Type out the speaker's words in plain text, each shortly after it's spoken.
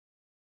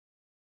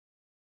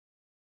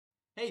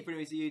Hey, for of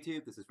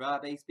YouTube, this is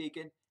Rob A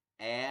speaking,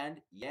 and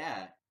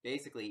yeah,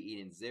 basically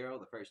Eden Zero,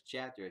 the first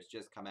chapter has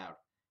just come out.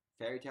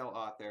 Fairy Tail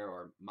author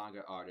or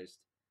manga artist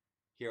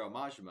Hiro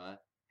Majima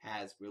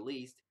has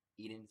released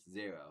Eden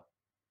Zero,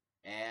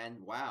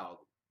 and wow,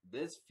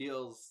 this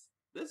feels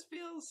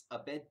a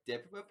bit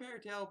different from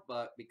Fairy Tail,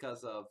 but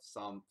because of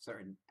some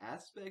certain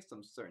aspects,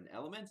 some certain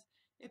elements,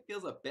 it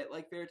feels a bit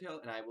like Fairy Tail,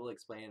 and I will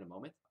explain in a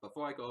moment.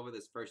 Before I go over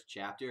this first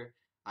chapter,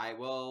 I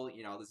will,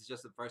 this is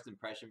just a first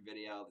impression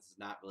video. This is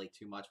not really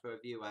too much of a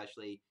review.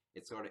 Actually,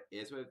 it sort of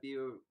is a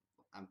review.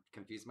 I'm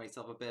confusing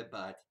myself a bit,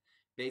 but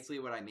basically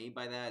what I mean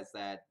by that is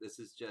that this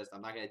is just,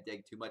 I'm not going to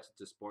dig too much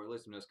into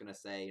spoilers. I'm just going to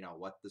say,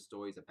 what the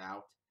story's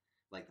about,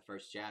 like the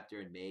first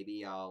chapter, and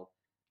maybe I'll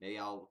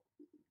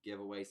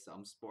give away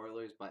some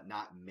spoilers, but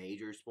not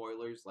major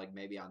spoilers, like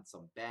maybe on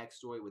some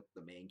backstory with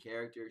the main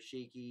character,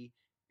 Shiki,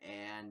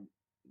 and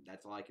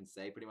that's all I can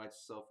say pretty much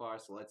so far.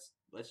 So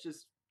let's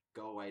just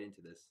go right into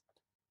this.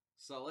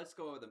 So let's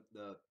go over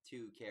the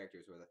two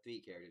characters, or the three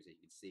characters that you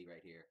can see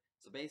right here.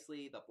 So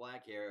basically, the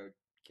black haired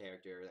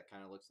character that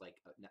kind of looks like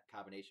a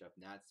combination of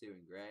Natsu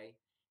and Gray.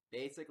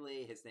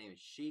 Basically, his name is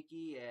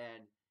Shiki,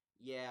 and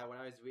yeah, when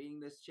I was reading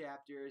this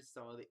chapter,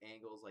 some of the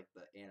angles, like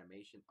the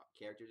animation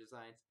character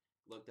designs,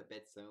 looked a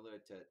bit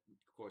similar to,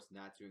 of course,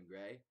 Natsu and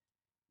Gray.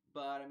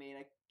 But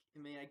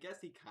I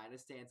guess he kind of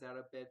stands out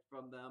a bit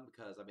from them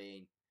because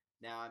he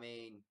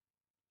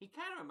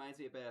kind of reminds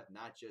me a bit of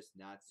not just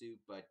Natsu,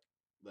 but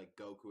like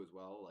Goku as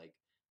well,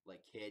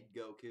 like Kid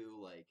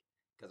Goku, like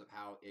because of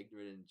how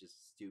ignorant and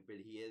just stupid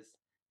he is.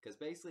 Because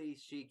basically,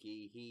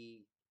 Shiki,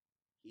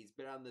 he's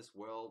been on this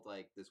world,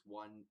 like this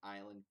one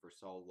island for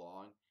so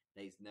long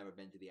that he's never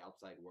been to the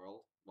outside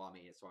world. Well,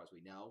 as far as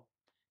we know.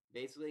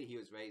 Basically, he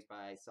was raised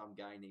by some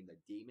guy named the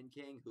Demon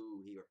King,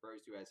 who he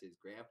refers to as his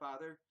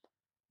grandfather.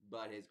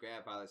 But his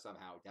grandfather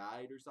somehow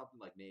died or something.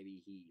 Like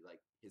maybe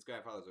his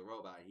grandfather's a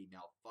robot. And he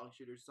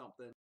malfunctioned or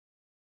something.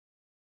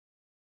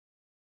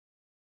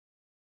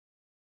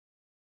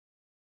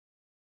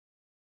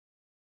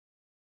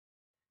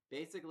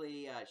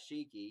 Basically,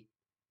 Shiki,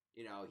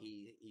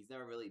 he's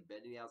never really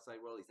been to the outside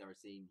world. He's never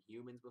seen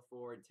humans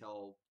before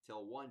until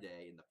one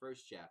day in the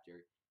first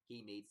chapter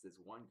he meets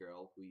this one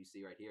girl who you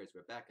see right here is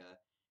Rebecca,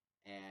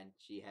 and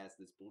she has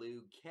this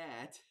blue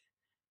cat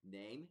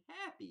named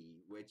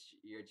Happy, which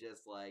you're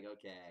just like,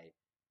 okay,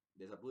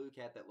 there's a blue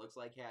cat that looks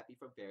like Happy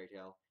from Fairy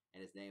Tail,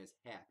 and his name is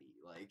Happy.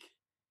 Like,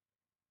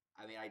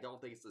 I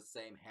don't think it's the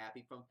same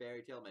Happy from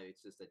Fairy Tail. Maybe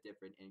it's just a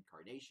different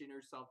incarnation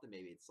or something.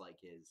 Maybe it's like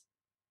his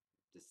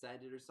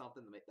descendant or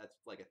something.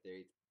 That's like a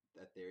theory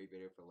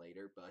video for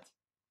later. But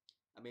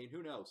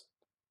who knows?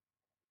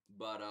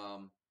 But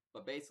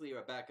but basically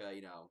Rebecca,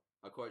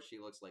 of course she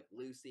looks like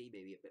Lucy,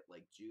 maybe a bit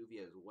like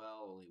Juvia as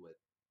well, only with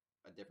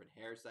a different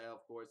hairstyle,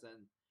 of course.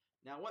 And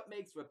now, what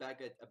makes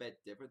Rebecca a bit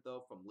different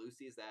though from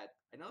Lucy is that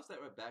I noticed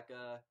that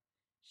Rebecca,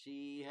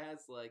 she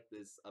has like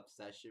this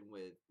obsession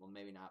with, well,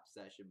 maybe not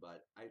obsession,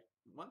 but I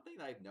one thing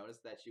that I've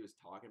noticed that she was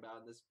talking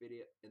about in this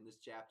video, in this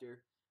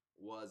chapter,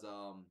 was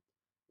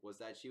was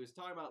that she was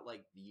talking about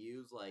like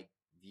views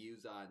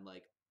on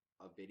like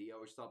a video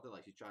or something.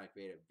 Like she's trying to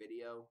create a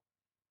video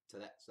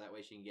so that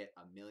way she can get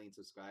 1 million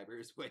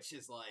subscribers, which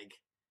is like,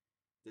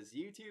 does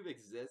YouTube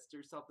exist or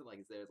something? Like,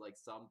 is there like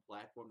some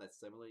platform that's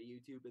similar to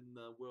YouTube in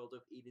the world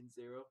of Eden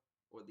Zero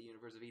or the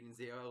universe of Eden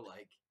Zero?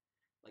 Like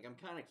I'm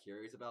kind of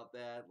curious about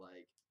that.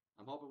 Like,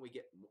 I'm hoping we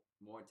get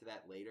more into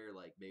that later,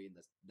 like maybe in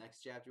the next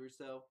chapter or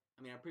so.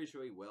 I'm pretty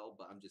sure we will,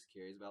 but I'm just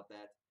curious about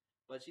that.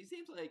 But she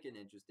seems like an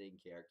interesting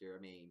character.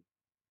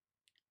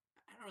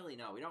 I don't really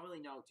know. We don't really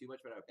know too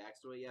much about her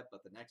backstory yet,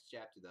 but the next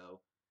chapter,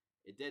 though,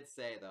 it did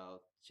say though,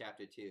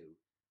 chapter two,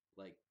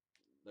 like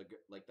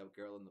the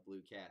girl in the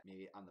blue cat.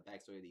 Maybe on the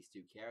backstory of these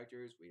two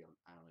characters,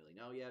 I don't really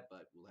know yet,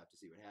 but we'll have to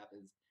see what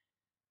happens.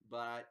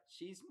 But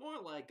she's more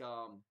like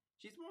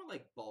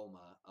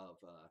Bulma of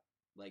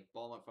like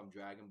Bulma from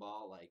Dragon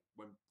Ball. Like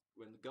when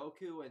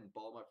Goku and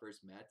Bulma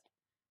first met,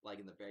 like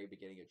in the very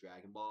beginning of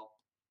Dragon Ball,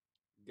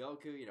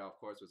 Goku, of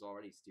course, was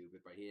already stupid,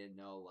 but he didn't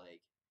know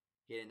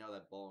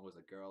that Bulma was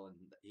a girl, and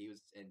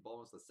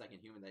Bulma was the second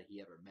human that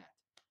he ever met.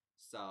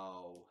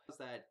 So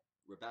that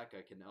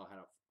Rebecca can know how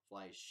to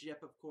fly a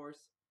ship, of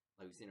course.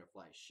 Like we've seen her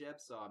fly a ship,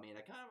 so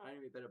that kind of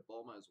reminded me a bit of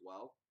Bulma as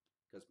well,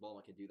 because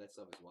Bulma can do that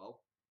stuff as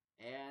well.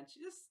 And she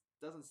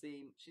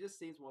just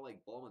seems more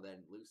like Bulma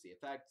than Lucy. In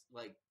fact,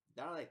 like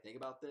now that I think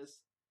about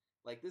this,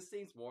 like this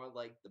seems more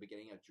like the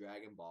beginning of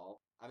Dragon Ball.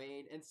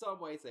 In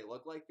some ways they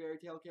look like fairy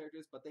tale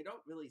characters, but they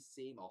don't really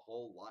seem a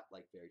whole lot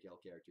like fairy tale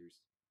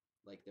characters,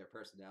 like their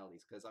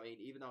personalities. Because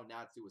even though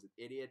Natsu was an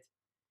idiot,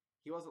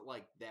 he wasn't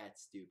like that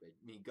stupid.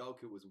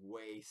 Goku was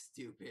way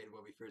stupid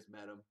when we first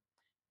met him.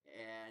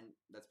 And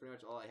that's pretty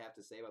much all I have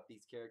to say about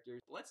these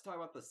characters. Let's talk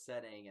about the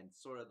setting and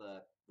sort of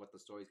what the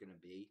story's going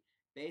to be.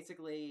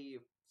 Basically,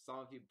 some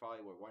of you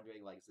probably were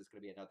wondering, like, is this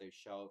going to be another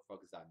show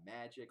focused on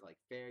magic, like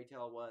Fairy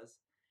Tail was?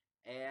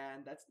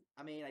 And I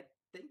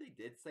think they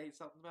did say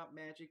something about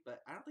magic,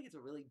 but I don't think it's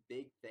a really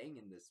big thing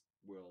in this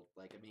world.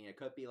 Like, it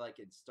could be like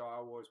in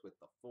Star Wars with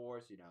the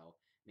Force,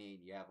 I mean,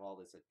 you have all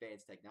this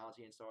advanced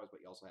technology in Star Wars,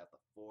 but you also have the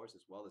Force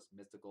as well, this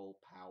mystical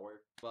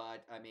power.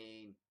 But I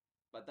mean,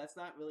 but that's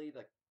not really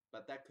the.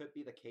 But that could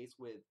be the case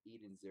with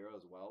Eden Zero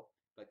as well,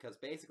 because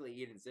basically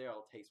Eden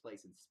Zero takes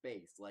place in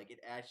space. Like it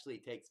actually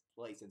takes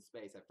place in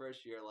space. At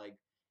first you're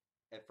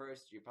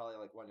probably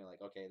like wondering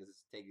like, okay, this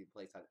is taking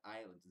place on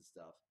islands and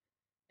stuff.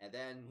 And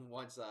then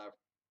once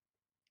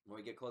when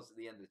we get close to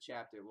the end of the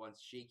chapter, once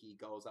Shiki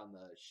goes on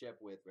the ship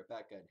with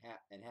Rebecca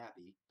and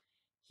Happy,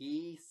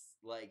 he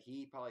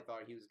probably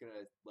thought he was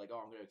gonna like,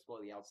 oh, I'm gonna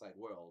explore the outside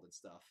world and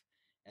stuff.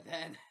 And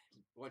then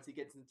once he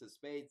gets into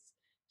space,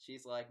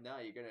 she's like, no,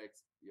 you're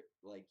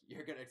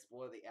gonna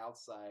explore the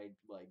outside,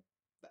 like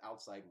the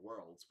outside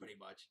worlds, pretty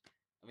much.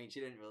 I mean, she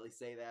didn't really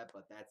say that,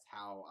 but that's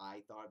how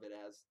I thought of it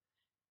as.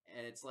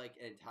 And it's like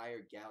an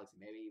entire galaxy,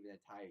 maybe even an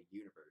entire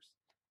universe.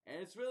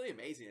 And it's really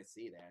amazing to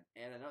see that.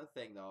 And another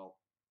thing, though,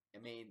 I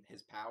mean,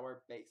 his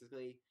power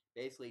basically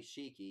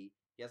Shiki,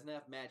 he doesn't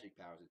have magic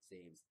powers.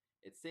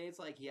 It seems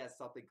like he has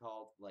something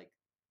called like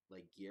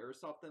gear or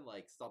something,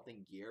 like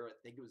something gear. I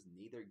think it was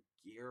neither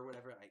gear or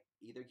whatever,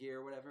 either gear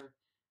or whatever.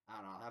 I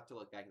don't know. I'll have to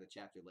look back at the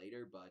chapter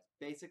later. But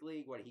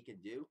basically, what he can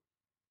do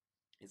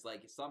is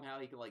like somehow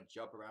he can like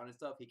jump around and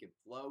stuff. He can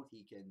float.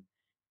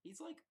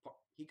 He's like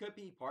he could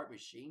be part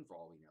machine for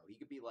all we know. He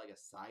could be like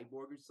a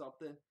cyborg or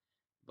something.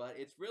 But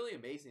it's really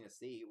amazing to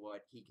see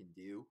what he can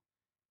do.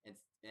 And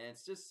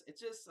it's just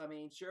I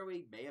mean, sure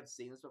we may have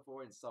seen this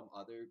before in some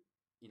other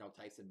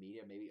types of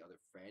media, maybe other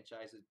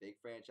franchises, big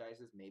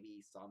franchises, maybe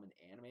some in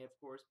anime, of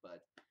course,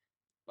 but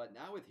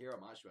now with Hiro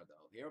Mashima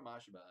though, Hiro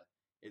Mashima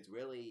it's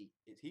really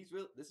he's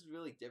really this is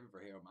really different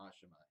for Hiro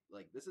Mashima.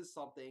 Like this is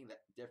something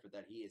that different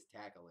that he is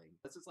tackling.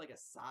 This is like a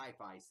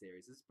sci-fi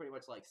series. This is pretty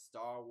much like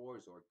Star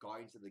Wars or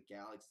Guardians of the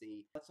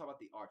Galaxy. Let's talk about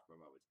the art for a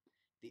moment.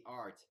 The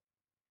art,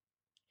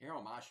 Hiro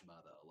Mashima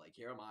though, like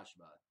Hiro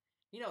Mashima,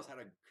 he knows how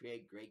to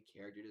create great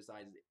character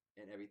designs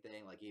and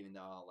everything. Like even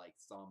though like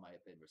some might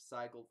have been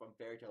recycled from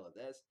Fairy Tail of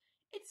this,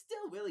 it's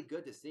still really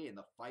good to see in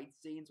the fight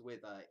scenes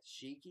with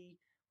Shiki.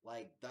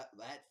 Like that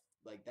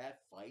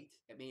fight.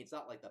 I mean, it's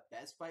not like the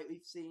best fight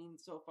we've seen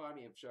so far. I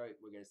mean, I'm sure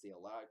we're gonna see a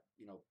lot,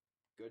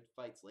 good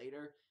fights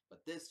later.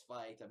 But this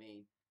fight, I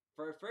mean,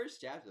 for a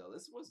first chapter though,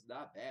 this was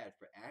not bad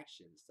for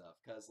action stuff.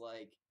 Cause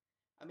like,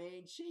 I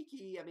mean,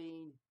 Shiki. I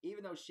mean,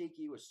 even though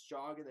Shiki was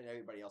stronger than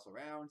everybody else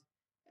around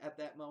at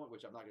that moment,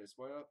 which I'm not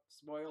gonna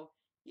spoil,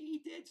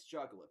 he did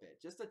struggle a bit,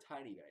 just a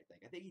tiny bit.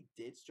 I think he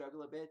did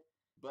struggle a bit,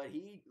 but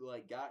he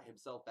like got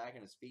himself back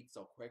on his feet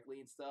so quickly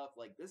and stuff.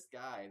 Like this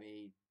guy, I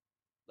mean,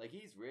 like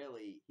he's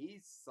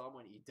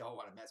someone you don't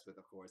want to mess with,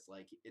 of course.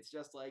 Like it's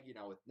just like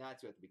with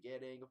Natsu at the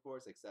beginning, of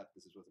course, except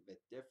this was a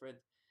bit different.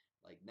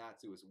 Like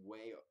Natsu was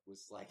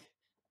like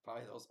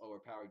probably the most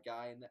overpowered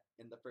guy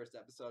in the first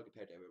episode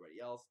compared to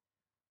everybody else.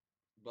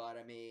 But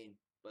I mean,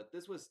 but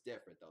this was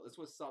different though. This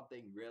was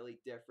something really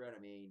different.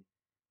 I mean,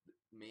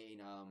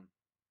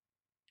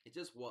 it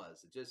just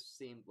was. It just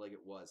seemed like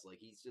it was. Like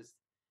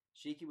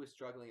Shiki was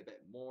struggling a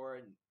bit more,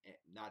 and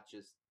not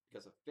just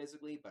because of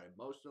physically, but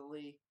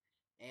emotionally.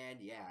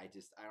 And yeah, I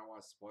don't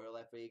want to spoil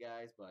that for you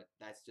guys, but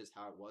that's just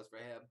how it was for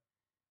him.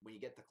 When you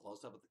get the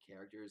close up of the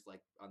characters,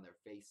 like on their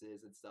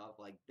faces and stuff,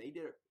 like he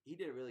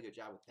did a really good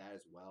job with that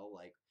as well.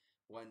 Like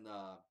when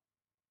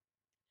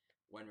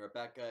when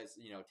Rebecca is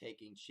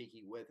taking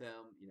Shiki with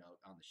him,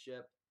 on the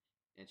ship,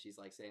 and she's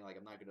like saying like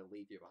I'm not gonna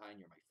leave you behind,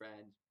 you're my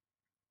friend.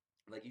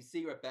 Like you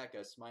see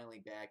Rebecca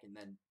smiling back, and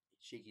then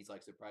Shiki's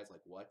like surprised,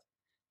 like what?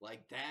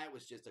 Like that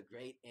was just a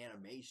great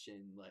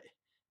animation. Like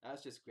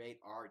that's just great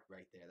art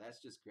right there. That's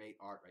just great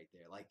art right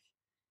there. Like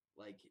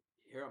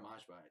Hiro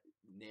Mashima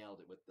nailed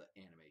it with the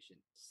animation.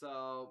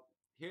 So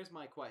here's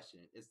my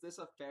question: is this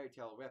a Fairy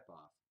Tail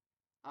ripoff?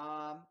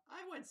 I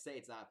wouldn't say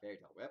it's not a Fairy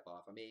Tail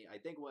ripoff. I mean, I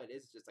think what it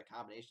is just a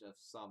combination of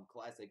some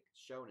classic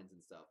shonens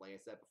and stuff. Like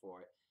I said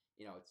before,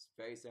 it's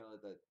very similar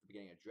to the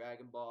beginning of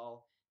Dragon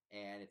Ball,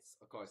 and it's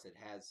of course it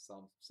has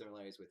some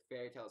similarities with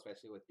Fairy Tail,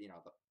 especially with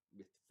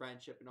with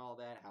friendship and all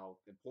that, how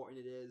important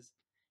it is.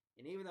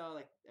 And even though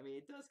like I mean,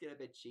 it does get a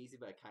bit cheesy,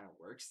 but it kind of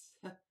works.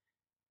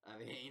 I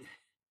mean,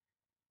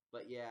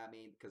 but yeah, I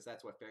mean, because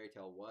that's what Fairy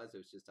Tail was.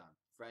 It was just on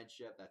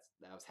friendship. That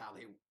was how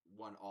they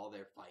won all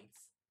their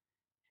fights.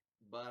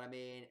 But I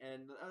mean,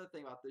 and the other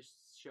thing about this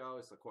show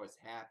is, of course,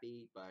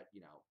 Happy. But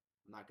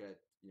I'm not gonna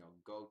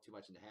go too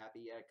much into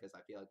Happy yet because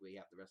I feel like we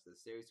have the rest of the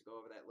series to go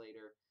over that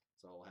later.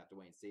 So we'll have to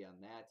wait and see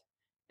on that.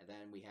 And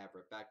then we have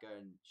Rebecca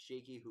and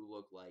Shiki who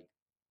look like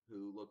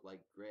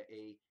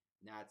Gray,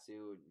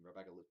 Natsu, and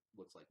Rebecca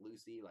looks like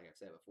Lucy. Like I've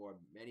said before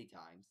many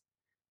times.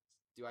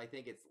 Do I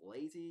think it's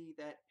lazy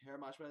that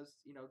Haramashima has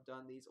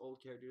done these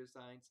old character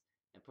designs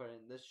and put it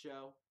in this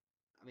show?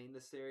 I mean,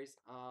 this series.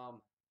 I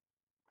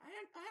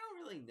don't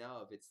really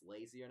know if it's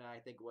lazy or not.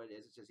 I think what it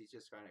is just he's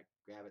just trying to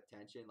grab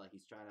attention. Like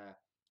he's trying to,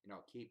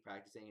 keep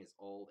practicing his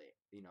old,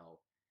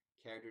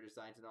 character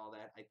designs and all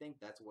that. I think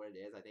that's what it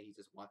is. I think he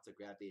just wants to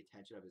grab the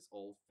attention of his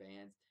old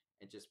fans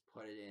and just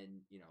put it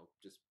in,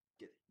 just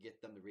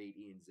get them to read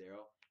Eden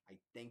Zero. I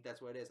think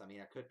that's what it is. I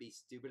mean, I could be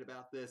stupid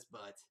about this,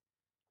 but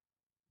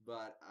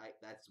but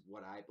that's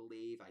what I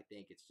believe. I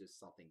think it's just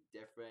something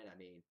different. I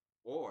mean,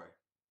 or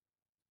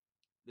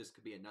this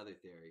could be another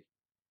theory.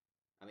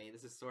 I mean,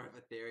 this is sort of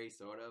a theory,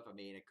 sort of. I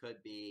mean, it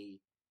could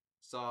be.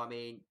 So, I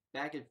mean,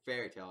 back in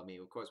Fairy Tale, I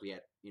mean, of course, we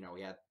had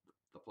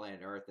the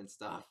planet Earth and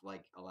stuff,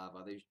 like a lot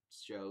of other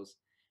shows,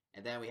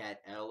 and then we had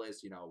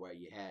Ellis, where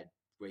you had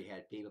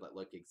people that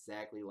look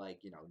exactly like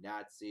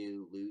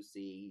Natsu,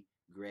 Lucy,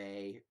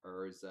 Gray,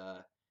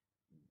 Urza,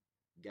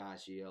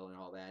 Gashiel, and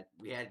all that.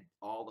 We had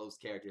all those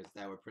characters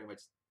that were pretty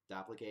much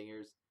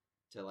doppelgangers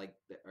to like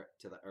the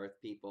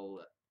Earth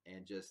people,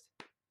 and just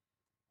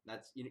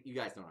that's you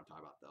guys know what I'm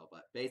talking about though.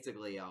 But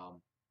basically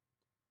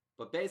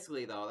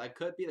though, that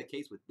could be the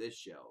case with this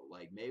show.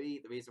 Like maybe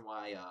the reason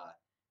why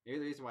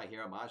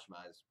Hiro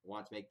Mashima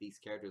wants to make these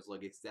characters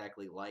look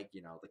exactly like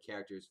the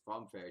characters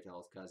from Fairy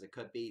Tales, because it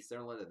could be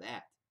similar to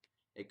that.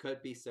 It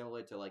could be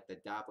similar to like the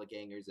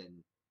doppelgangers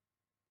and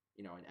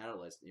in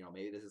Edelus.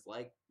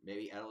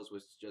 Maybe Edelus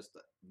was just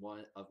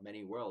one of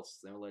many worlds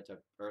similar to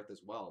Earth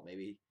as well.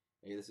 Maybe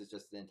this is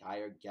just the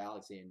entire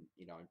galaxy, and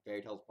in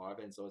Fairy Tale's part of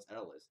it, and so is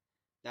Edelus.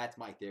 That's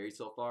my theory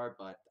so far,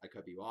 but I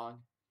could be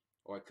wrong.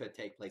 Or it could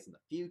take place in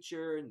the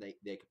future, and they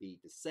could be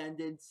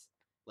descendants.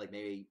 Like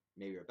maybe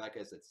Rebecca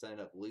is a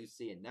descendant of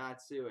Lucy and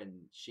Natsu,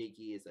 and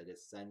Shiki is a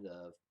descendant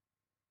of.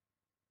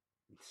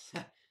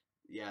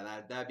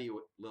 Yeah, that'd be a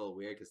little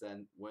weird, because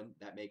then wouldn't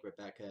that make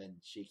Rebecca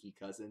and Shiki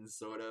cousins?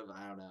 Sort of.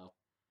 I don't know,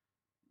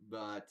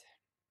 but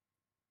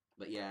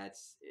yeah,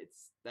 it's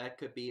that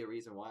could be a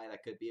reason why.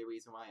 That could be a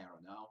reason why. I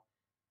don't know.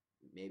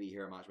 Maybe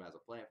Hiramashima has a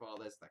plan for all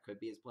this. That could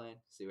be his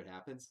plan. See what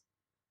happens.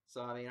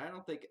 So I mean, I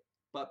don't think.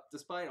 But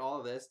despite all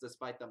of this,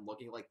 despite them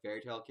looking like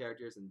Fairy Tale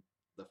characters and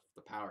the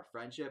power of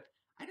friendship,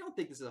 I don't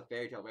think this is a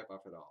Fairy Tale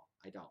ripoff at all.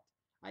 I don't.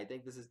 I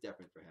think this is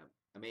different for him.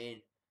 I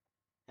mean,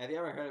 have you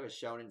ever heard of a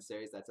shonen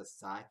series that's a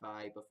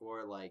sci-fi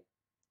before? Like,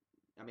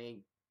 I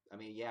mean,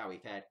 yeah,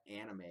 we've had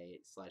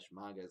anime slash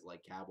mangas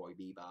like Cowboy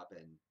Bebop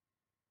and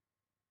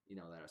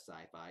that are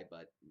sci-fi,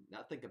 but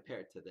nothing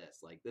compared to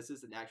this. Like, this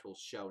is an actual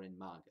shonen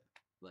manga.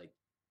 Like,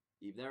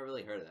 you've never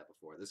really heard of that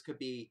before. This could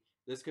be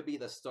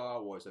the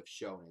Star Wars of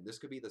shonen. This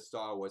could be the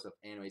Star Wars of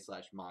anime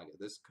slash manga.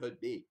 This could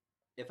be.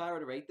 If I were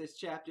to rate this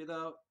chapter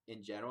though,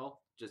 in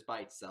general, just by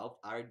itself,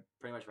 I would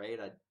pretty much rate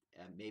it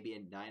maybe a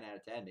 9 out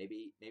of 10,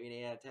 maybe an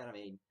 8 out of 10. I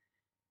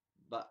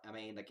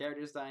mean, the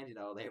character designs,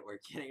 they were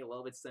getting a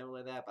little bit similar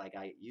to that, but I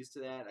gotta get used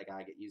to that. I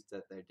gotta get used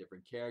to their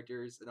different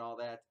characters and all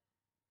that.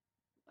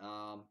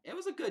 It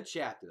was a good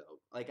chapter though.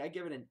 Like I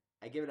give it a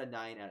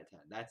 9 out of 10.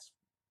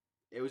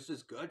 It was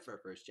just good for a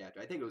first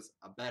chapter. I think it was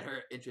a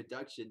better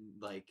introduction,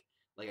 like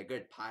a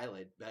good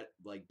pilot,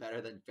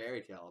 better than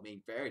Fairy Tale. I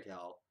mean, Fairy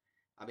Tale.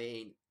 I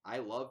mean, I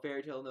love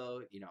Fairy Tale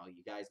though. You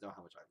guys know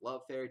how much I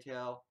love Fairy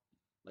Tale.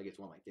 Like, it's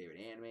one of my favorite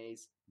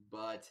animes.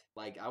 But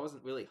like, I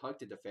wasn't really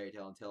hooked into Fairy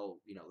Tale until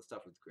the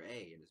stuff with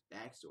Gray and his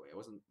backstory. I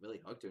wasn't really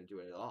hooked into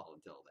it at all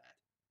until that.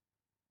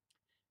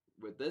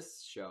 With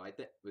this show, I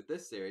think with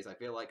this series, I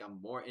feel like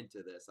I'm more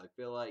into this. I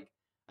feel like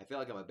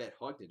I'm a bit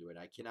hooked into it.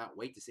 I cannot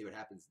wait to see what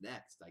happens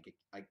next.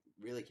 I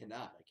really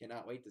cannot. I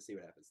cannot wait to see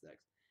what happens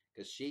next,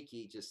 because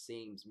Shiki just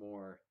seems a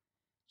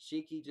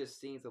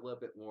little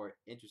bit more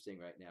interesting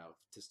right now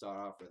to start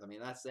off with. I mean,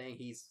 not saying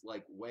he's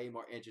like way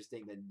more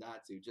interesting than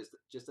Natsu.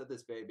 Just at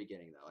this very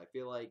beginning though, I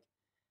feel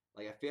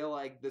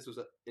like this was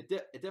it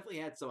definitely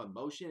had some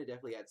emotion. It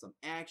definitely had some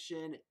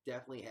action. It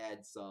definitely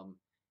had some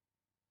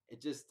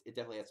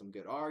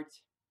good art.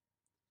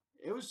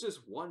 It was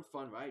just one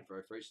fun ride for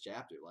our first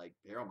chapter. Like,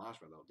 Hiro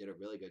Mashima though did a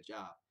really good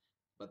job,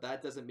 but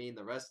that doesn't mean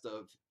the rest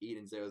of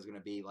Eden Zero is going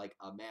to be like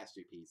a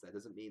masterpiece. That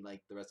doesn't mean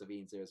like the rest of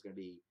Eden Zero is going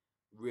to be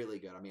really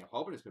good. I mean, I'm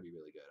hoping it's going to be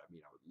really good. I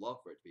mean, I would love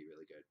for it to be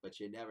really good, but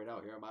you never know.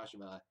 Hiro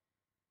Mashima,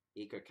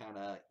 he could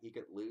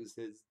lose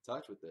his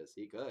touch with this.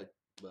 He could,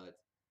 but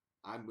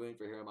I'm rooting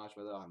for Hiro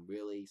Mashima though. I'm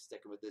really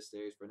sticking with this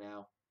series for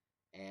now,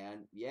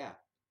 and yeah,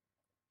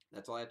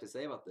 that's all I have to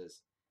say about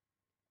this.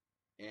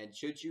 And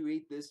should you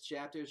read this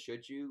chapter?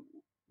 Should you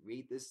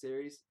read this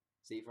series?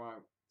 See if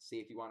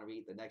you want to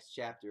read the next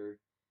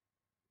chapter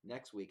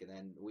next week, and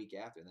then the week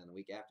after, and then the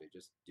week after.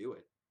 Just do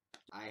it.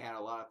 I had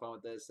a lot of fun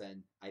with this,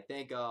 and I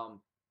think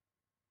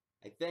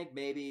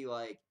maybe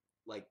like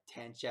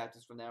 10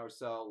 chapters from now or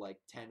so, like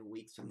 10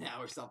 weeks from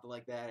now or something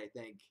like that. I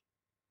think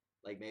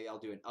like maybe I'll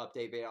do an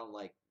update video on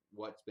like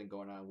what's been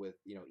going on with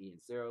Eden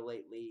Zero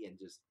lately, and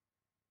just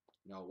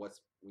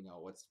what's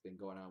been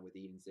going on with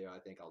Eden Zero. I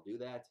think I'll do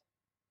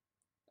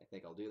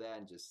that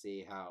and just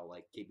see how,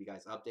 like, keep you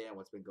guys updated on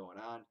what's been going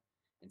on,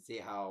 and see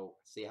how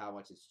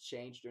much it's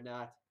changed or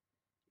not.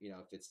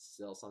 If it's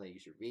still something you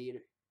should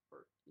read,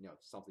 or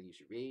something you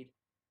should read.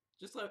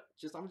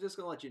 I'm just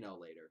gonna let you know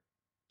later.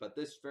 But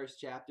this first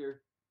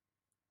chapter,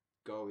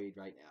 go read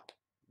right now.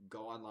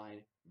 Go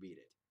online, read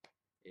it.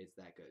 It's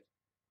that good.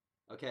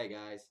 Okay,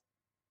 guys,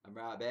 I'm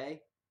Rob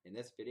A, and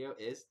this video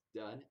is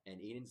done, and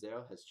Eden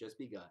Zero has just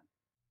begun.